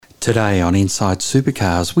Today on Inside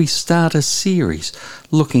Supercars, we start a series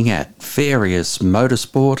looking at various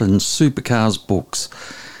motorsport and supercars books.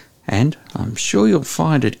 And I'm sure you'll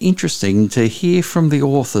find it interesting to hear from the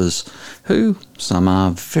authors, who some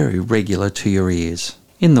are very regular to your ears.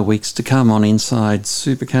 In the weeks to come on Inside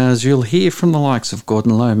Supercars, you'll hear from the likes of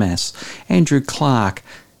Gordon Lomas, Andrew Clark,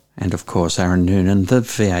 and of course Aaron Noonan, the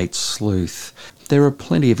V8 sleuth. There are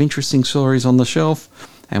plenty of interesting stories on the shelf,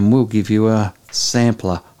 and we'll give you a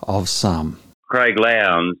sampler of some. Craig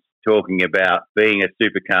Lowndes talking about being a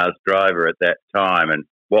supercars driver at that time and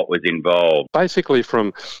what was involved. Basically from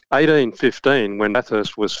 1815, when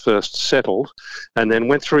Bathurst was first settled, and then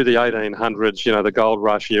went through the 1800s, the gold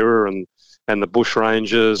rush era and the bush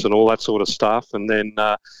rangers and all that sort of stuff, and then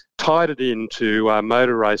tied it into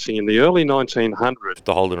motor racing in the early 1900s.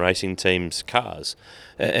 The Holden Racing Team's cars,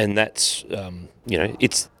 and that's,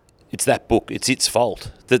 it's that book, it's its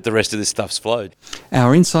fault that the rest of this stuff's flowed.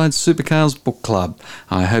 Our Inside Supercars Book Club.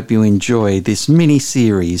 I hope you enjoy this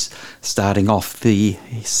mini-series starting off the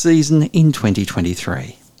season in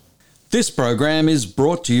 2023. This program is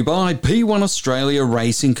brought to you by P1 Australia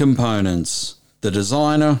Racing Components, the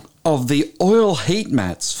designer of the oil heat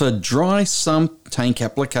mats for dry sump tank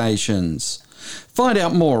applications. Find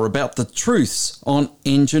out more about the truths on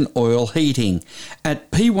engine oil heating at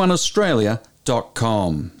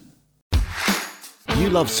p1australia.com. You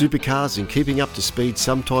love supercars and keeping up to speed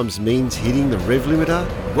sometimes means hitting the rev limiter?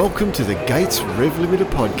 Welcome to the Gates Rev Limiter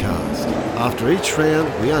podcast. After each round,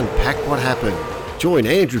 we unpack what happened. Join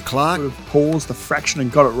Andrew Clark. Would have paused a fraction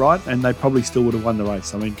and got it right, and they probably still would have won the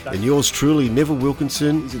race. And yours truly, Neville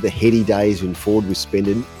Wilkinson. These are the heady days when Ford was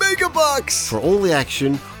spending mega bucks for all the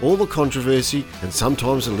action, all the controversy, and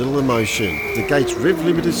sometimes a little emotion. The Gates Rev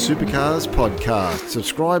Limiter Supercars podcast.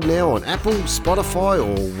 Subscribe now on Apple, Spotify,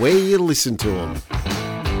 or where you listen to them.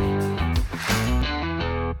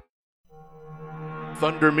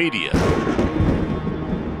 Thunder Media.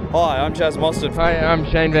 Hi, I'm Chaz Mostert. Hi, I'm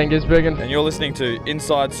Shane Van Gisbergen. And you're listening to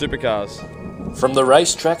Inside Supercars. From the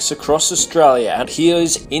racetracks across Australia, and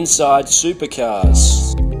here's Inside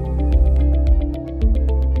Supercars.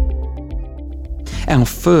 Our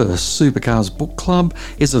first Supercars Book Club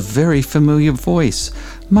is a very familiar voice,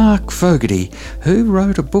 Mark Fogarty, who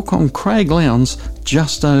wrote a book on Craig Lowndes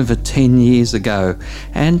just over 10 years ago.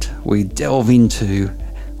 And we delve into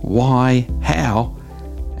why, how,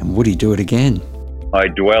 and would he do it again? I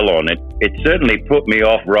dwell on it. It certainly put me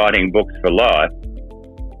off writing books for life.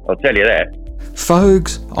 I'll tell you that.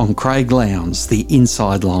 Fogs on Craig Lowndes, the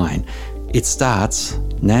Inside Line. It starts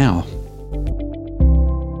now.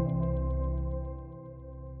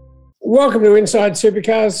 Welcome to Inside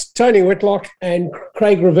Supercars, Tony Whitlock and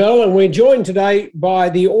Craig Revell, and we're joined today by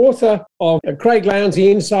the author of Craig Lowndes,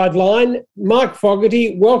 The Inside Line, Mark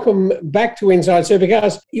Fogarty. Welcome back to Inside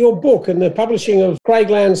Supercars. Your book and the publishing of Craig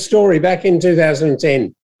Lowndes' story back in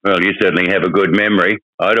 2010. Well, you certainly have a good memory.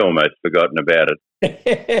 I'd almost forgotten about it.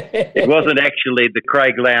 It wasn't actually the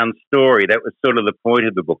Craig Lowndes story. That was sort of the point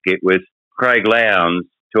of the book. It was Craig Lowndes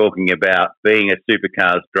talking about being a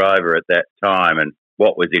supercars driver at that time and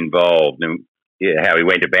what was involved and how he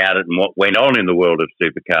went about it and what went on in the world of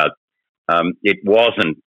supercars. It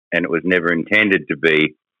wasn't, and it was never intended to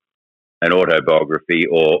be, an autobiography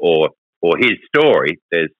or his story.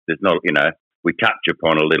 There's not, we touch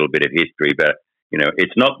upon a little bit of history, but,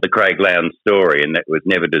 it's not the Craig Lowndes story, and that was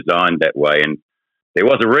never designed that way. And there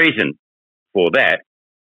was a reason for that,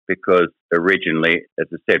 because originally, as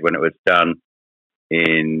I said, when it was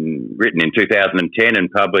written in 2010 and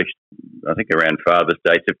published, I think around Father's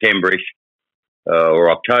Day, September-ish,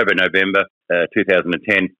 or October, November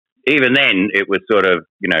 2010. Even then, it was sort of,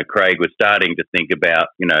 Craig was starting to think about,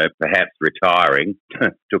 perhaps retiring.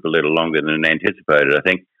 Took a little longer than anticipated, I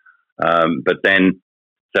think. But then,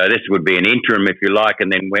 so this would be an interim, if you like, and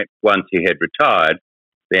then once he had retired,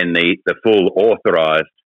 then the full authorised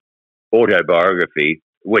autobiography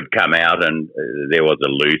would come out, and there was a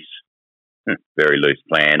very loose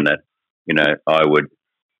plan that, I would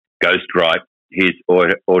ghostwrite his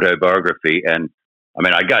autobiography. And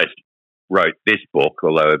I ghost wrote this book,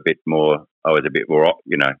 although I was a bit more,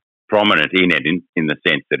 prominent in it in the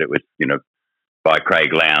sense that it was, by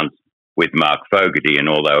Craig Lowndes with Mark Fogarty. And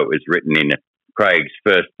although it was written in Craig's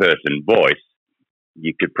first person voice,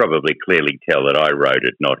 you could probably clearly tell that I wrote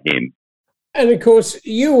it, not him. And of course,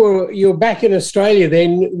 you were back in Australia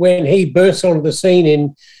then when he burst onto the scene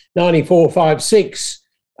in 94, 5, 6.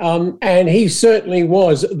 And he certainly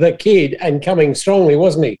was the kid and coming strongly,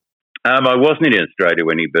 wasn't he? I wasn't in Australia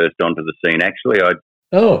when he burst onto the scene, actually. I'd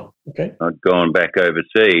gone back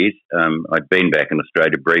overseas. I'd been back in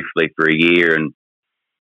Australia briefly for a year, and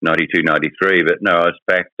 92, 93, but no, I was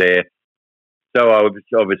back there. So I was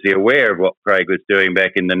obviously aware of what Craig was doing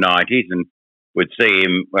back in the 90s and would see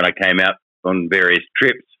him when I came out on various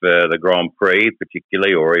trips for the Grand Prix,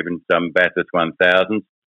 particularly, or even some Bathurst 1000s.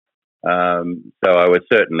 So I was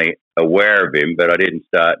certainly aware of him, but I didn't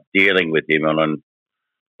start dealing with him on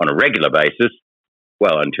a regular basis,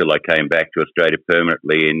 well, until I came back to Australia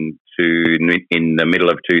permanently in the middle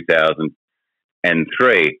of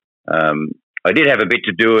 2003. I did have a bit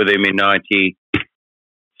to do with him in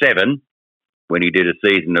 97 when he did a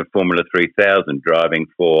season of Formula 3000 driving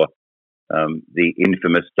for the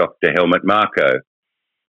infamous Dr. Helmut Marko,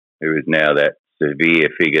 who is now that severe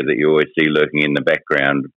figure that you always see lurking in the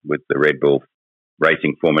background with the Red Bull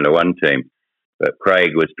Racing Formula 1 team. But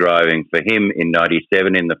Craig was driving for him in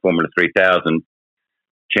 97 in the Formula 3000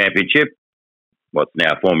 Championship, what's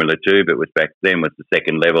now Formula 2, but was back then was the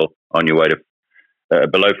second level on your way to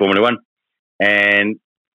below Formula 1. And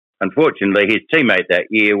unfortunately, his teammate that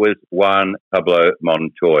year was Juan Pablo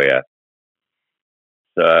Montoya.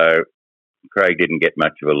 So Craig didn't get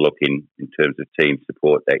much of a look in terms of team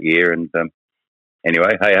support that year. And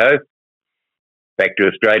anyway, hey-ho, back to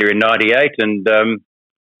Australia in 98, and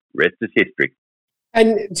rest is history.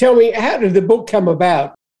 And tell me, how did the book come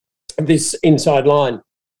about, this Inside Line?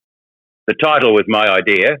 The title was my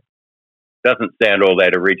idea. Doesn't sound all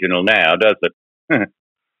that original now, does it?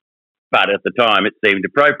 But at the time, it seemed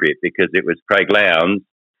appropriate because it was Craig Lowndes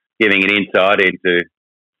giving an insight into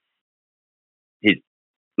his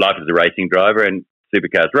life as a racing driver and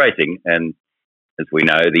supercars racing. And as we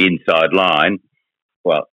know, the inside line,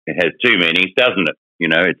 well, it has two meanings, doesn't it? You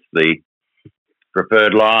know, it's the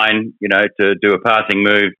preferred line, you know, to do a passing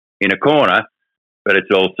move in a corner, but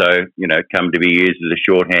it's also, you know, come to be used as a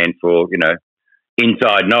shorthand for, you know,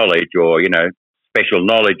 inside knowledge or, you know, special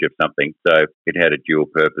knowledge of something. So it had a dual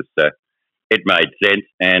purpose. So it made sense.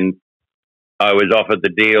 And I was offered the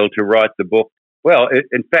deal to write the book. Well,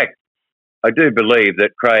 in fact, I do believe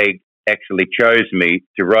that Craig actually chose me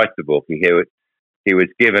to write the book. He was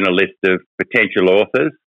given a list of potential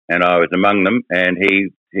authors, and I was among them, and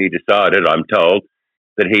he decided, I'm told,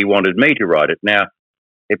 that he wanted me to write it. Now,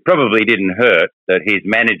 it probably didn't hurt that his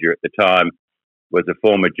manager at the time was a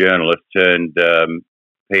former journalist turned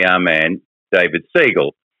PR man, David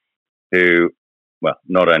Siegel, who, well,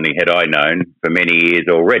 not only had I known for many years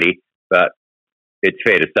already, but it's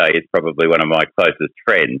fair to say is probably one of my closest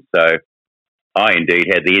friends. So I indeed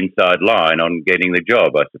had the inside line on getting the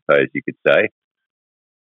job, I suppose you could say.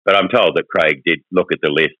 But I'm told that Craig did look at the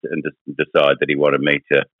list and decide that he wanted me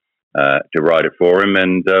to write it for him,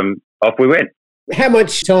 and off we went. How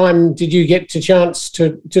much time did you get the chance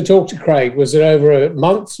to talk to Craig? Was it over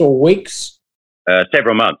months or weeks?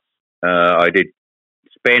 Several months. I did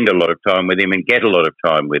spend a lot of time with him and get a lot of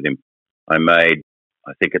time with him. I made,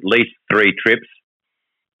 I think, at least 3 trips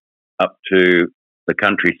up to the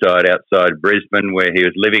countryside outside Brisbane where he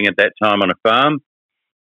was living at that time on a farm,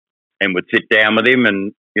 and would sit down with him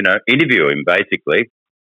and, you know, interview him basically,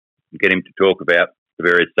 get him to talk about the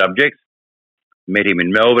various subjects. Met him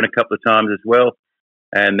in Melbourne a couple of times as well,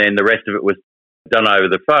 and then the rest of it was done over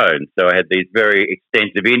the phone. So I had these very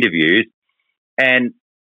extensive interviews, and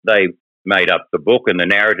they made up the book and the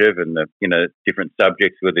narrative and the, you know, different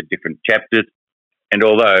subjects with the different chapters. And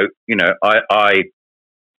although, you know, I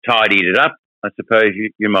tidied it up, I suppose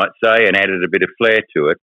you might say, and added a bit of flair to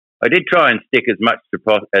it, I did try and stick as much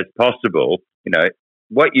as possible. You know,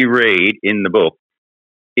 what you read in the book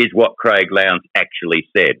is what Craig Lowndes actually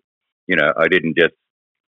said. You know, I didn't just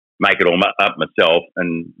make it all up myself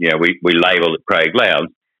and, you know, we labelled it Craig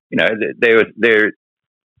Lowndes. You know,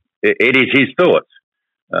 it is his thoughts.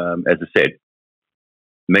 As I said,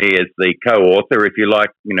 me as the co-author, if you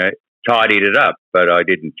like, you know, tidied it up, but I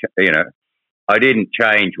didn't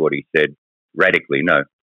change what he said radically, no.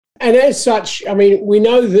 And as such, I mean, we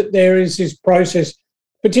know that there is this process,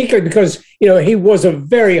 particularly because, you know, he was a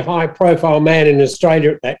very high-profile man in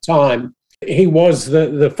Australia at that time. He was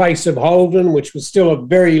the face of Holden, which was still a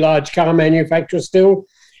very large car manufacturer still.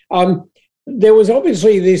 There was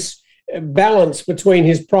obviously this balance between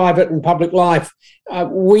his private and public life.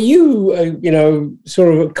 Were you, you know,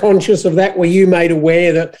 sort of conscious of that? Were you made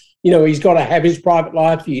aware that, you know, he's got to have his private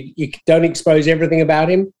life? You don't expose everything about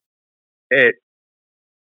him? It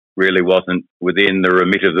really wasn't within the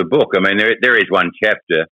remit of the book. I mean, there is one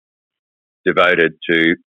chapter devoted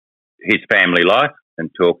to his family life and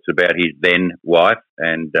talks about his then wife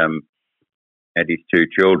and his 2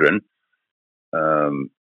 children.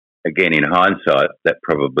 Again, in hindsight, that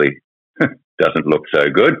probably doesn't look so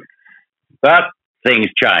good, but things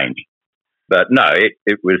change. But no,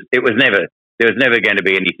 it was there was never going to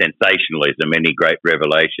be any sensationalism, any great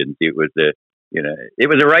revelations. It was a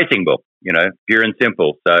racing book, pure and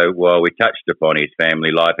simple. So while we touched upon his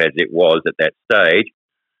family life as it was at that stage,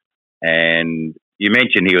 and you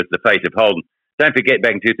mentioned he was the face of Holden. Don't forget,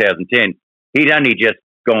 back in 2010, he'd only just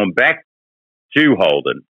gone back to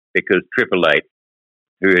Holden because Triple Eight,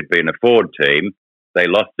 who had been a Ford team, they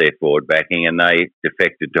lost their Ford backing and they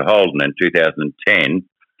defected to Holden. And 2010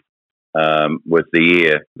 was the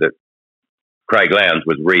year that Craig Lowndes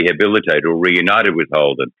was rehabilitated or reunited with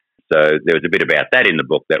Holden. So there was a bit about that in the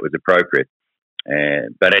book that was appropriate.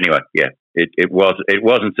 But anyway, it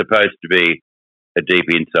wasn't supposed to be a deep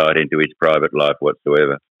insight into his private life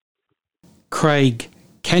whatsoever. Craig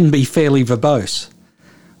can be fairly verbose.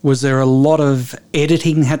 Was there a lot of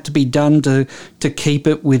editing had to be done to keep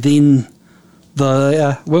it within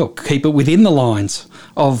the lines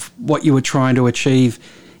of what you were trying to achieve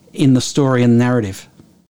in the story and narrative?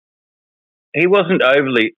 He wasn't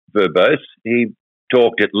overly verbose. He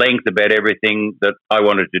talked at length about everything that I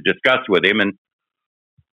wanted to discuss with him, and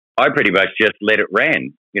I pretty much just let it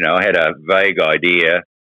ran. I had a vague idea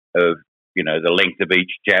of, the length of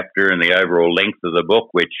each chapter and the overall length of the book,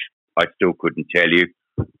 which I still couldn't tell you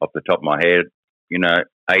off the top of my head.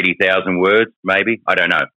 80,000 words, maybe. I don't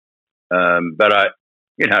know. But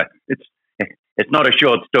it's not a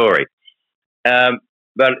short story. But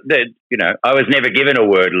I was never given a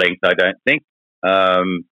word length, I don't think.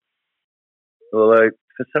 Although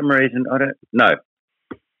for some reason, I don't know.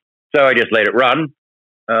 So I just let it run.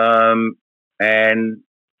 And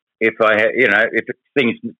if I had,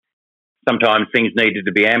 sometimes things needed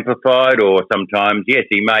to be amplified, or sometimes, yes,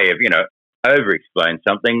 he may have, over-explained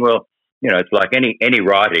something. Well, it's like any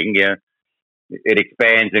writing, it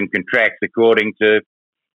expands and contracts according to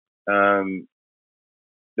the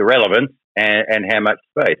relevance and how much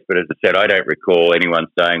space. But as I said, I don't recall anyone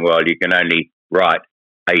saying, well, you can only write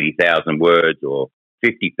 80,000 words or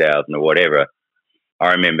 50,000 or whatever.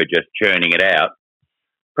 I remember just churning it out.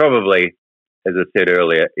 Probably, as I said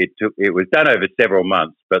earlier, it was done over several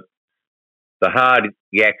months, but the hard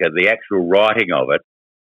yakka, the actual writing of it,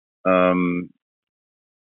 I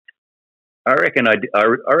reckon I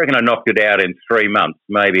knocked it out in 3 months,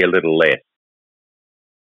 maybe a little less.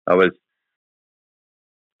 I was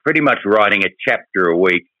pretty much writing a chapter a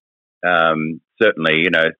week, certainly,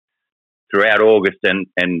 throughout August and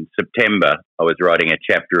September, I was writing a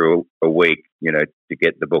chapter a week, to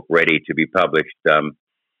get the book ready to be published. I'm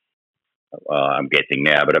guessing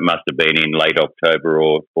now, but it must have been in late October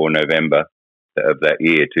or November of that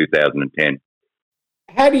year, 2010.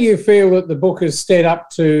 How do you feel that the book has stood up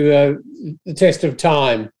to the test of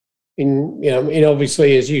time? In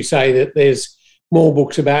obviously, as you say, that there's more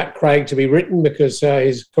books about Craig to be written because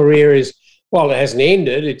his career is, while it hasn't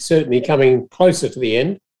ended, it's certainly coming closer to the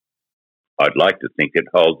end. I'd like to think it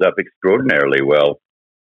holds up extraordinarily well,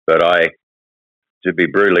 but to be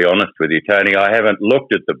brutally honest with you, Tony, I haven't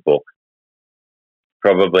looked at the book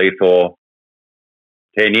probably for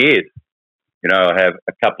 10 years. I have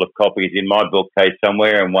a couple of copies in my bookcase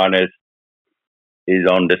somewhere, and one is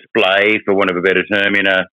on display, for want of a better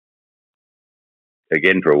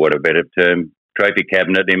term, trophy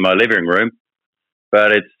cabinet in my living room.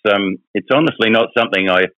 But it's honestly not something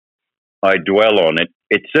I dwell on.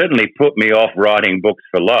 It certainly put me off writing books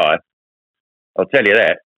for life. I'll tell you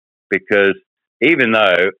that, because even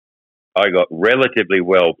though I got relatively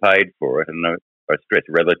well paid for it, and I stress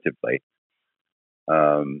relatively,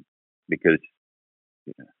 because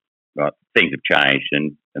things have changed,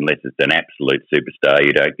 and unless it's an absolute superstar,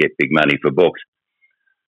 you don't get big money for books.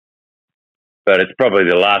 But it's probably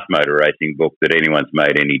the last motor racing book that anyone's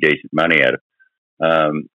made any decent money out of.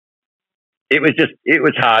 It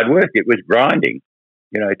was hard work. It was grinding,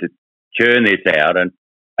 to churn this out, and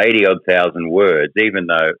 80,000 odd words, even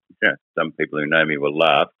though some people who know me will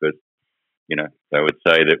laugh because, they would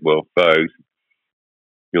say that, well, folks,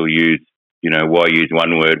 you'll use, why use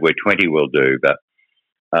one word where 20 will do? But,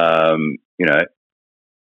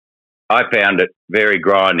 I found it very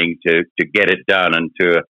grinding to get it done, and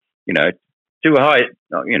to a high,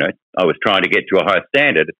 I was trying to get to a high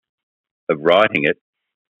standard of writing it.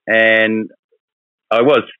 And I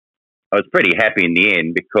was pretty happy in the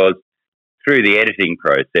end, because through the editing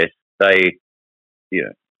process, they,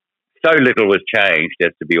 so little was changed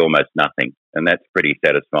as to be almost nothing. And that's pretty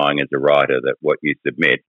satisfying as a writer, that what you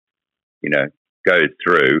submit, goes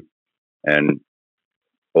through, and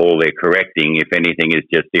all they're correcting, if anything, is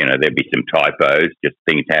just, there'd be some typos, just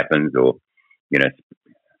things happens, or,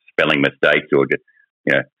 spelling mistakes, or just,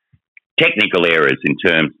 technical errors in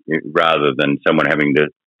terms, rather than someone having to,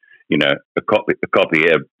 a copy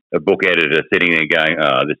of a book editor sitting there going,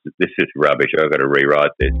 "Oh, this is rubbish. I've got to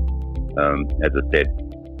rewrite this." As I said,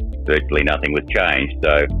 virtually nothing was changed,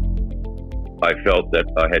 so I felt that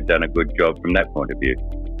I had done a good job from that point of view.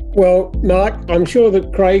 Well, Mark, I'm sure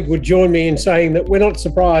that Craig would join me in saying that we're not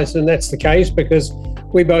surprised, and that's the case, because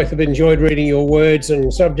we both have enjoyed reading your words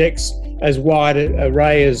and subjects as wide an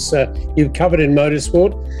array as you've covered in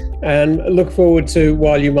motorsport, and look forward to,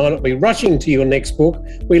 while you might not be rushing to your next book,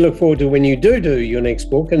 we look forward to when you do your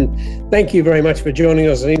next book. And thank you very much for joining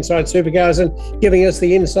us on Inside Supercars and giving us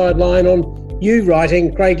the inside line on you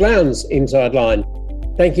writing Craig Lowndes' Inside Line.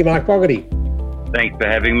 Thank you, Mark Fogarty. Thanks for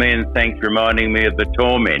having me, and thanks for reminding me of the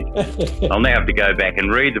torment. I'll now have to go back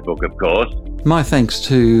and read the book, of course. My thanks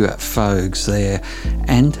to Fogs there.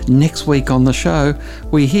 And next week on the show,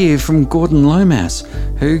 we hear from Gordon Lomas,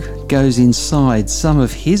 who goes inside some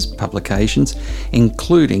of his publications,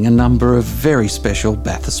 including a number of very special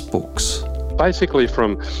Bathurst books. Basically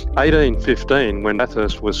from 1815, when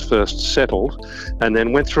Bathurst was first settled, and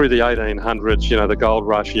then went through the 1800s, the gold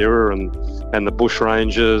rush era and the bush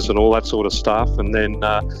ranges and all that sort of stuff, and then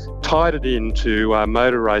tied it into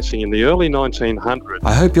motor racing in the early 1900s.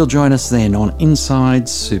 I hope you'll join us then on Inside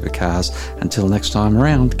Supercars. Until next time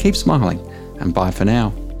around, keep smiling, and bye for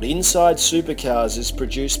now. Inside Supercars is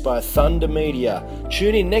produced by Thunder Media.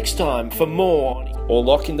 Tune in next time for more, or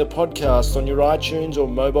lock in the podcast on your iTunes or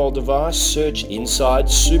mobile device. Search Inside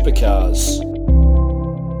Supercars.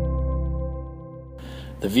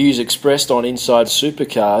 The views expressed on Inside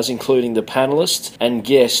Supercars, including the panellists and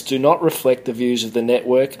guests, do not reflect the views of the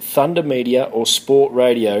network, Thunder Media or Sport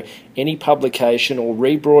Radio. Any publication or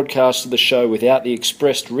rebroadcast of the show without the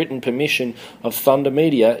expressed written permission of Thunder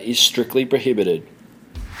Media is strictly prohibited.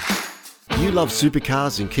 You love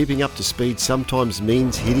supercars and keeping up to speed sometimes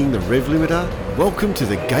means hitting the rev limiter? Welcome to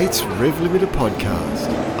the Gates Rev Limiter podcast.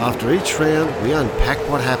 After each round, we unpack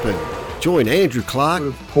what happened. Join Andrew Clark.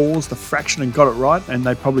 Would have paused a fraction and got it right, and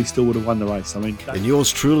they probably still would have won the race. And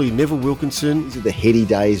yours truly, Neville Wilkinson. These are the heady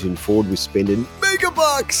days when Ford was spending mega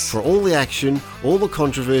bucks for all the action, all the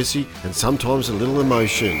controversy, and sometimes a little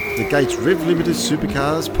emotion. The Gates Rev Limiter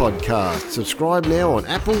Supercars podcast. Subscribe now on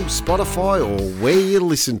Apple, Spotify, or where you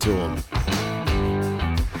listen to them.